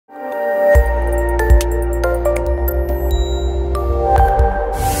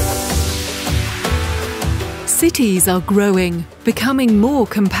Cities are growing, becoming more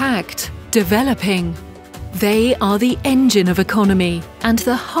compact, developing. They are the engine of economy and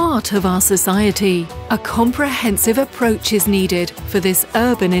the heart of our society. A comprehensive approach is needed for this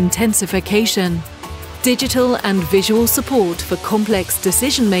urban intensification. Digital and visual support for complex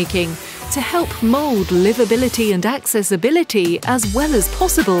decision-making to help mould livability and accessibility as well as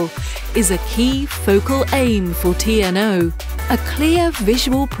possible is a key focal aim for TNO. A clear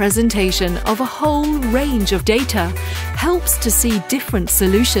visual presentation of a whole range of data helps to see different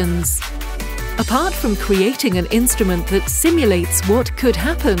solutions. Apart from creating an instrument that simulates what could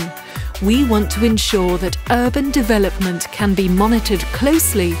happen, we want to ensure that urban development can be monitored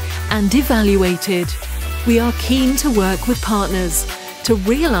closely and evaluated. We are keen to work with partners to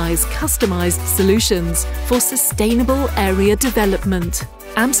realise customised solutions for sustainable area development.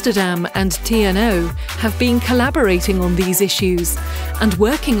 Amsterdam and TNO have been collaborating on these issues and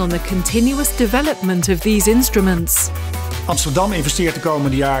working on the continuous development of these instruments. Amsterdam investeert de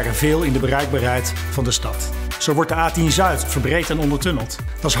komende jaren veel in de bereikbaarheid van de stad. Zo wordt de A10 Zuid verbreed en ondertunneld.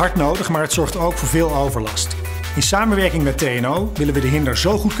 Dat is hard nodig, maar het zorgt ook voor veel overlast. In samenwerking met TNO willen we de hinder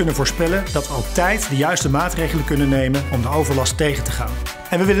zo goed kunnen voorspellen dat we op tijd de juiste maatregelen kunnen nemen om de overlast tegen te gaan.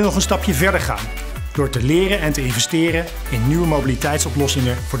 En we willen nog een stapje verder gaan, door te leren en te investeren in nieuwe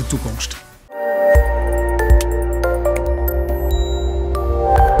mobiliteitsoplossingen voor de toekomst.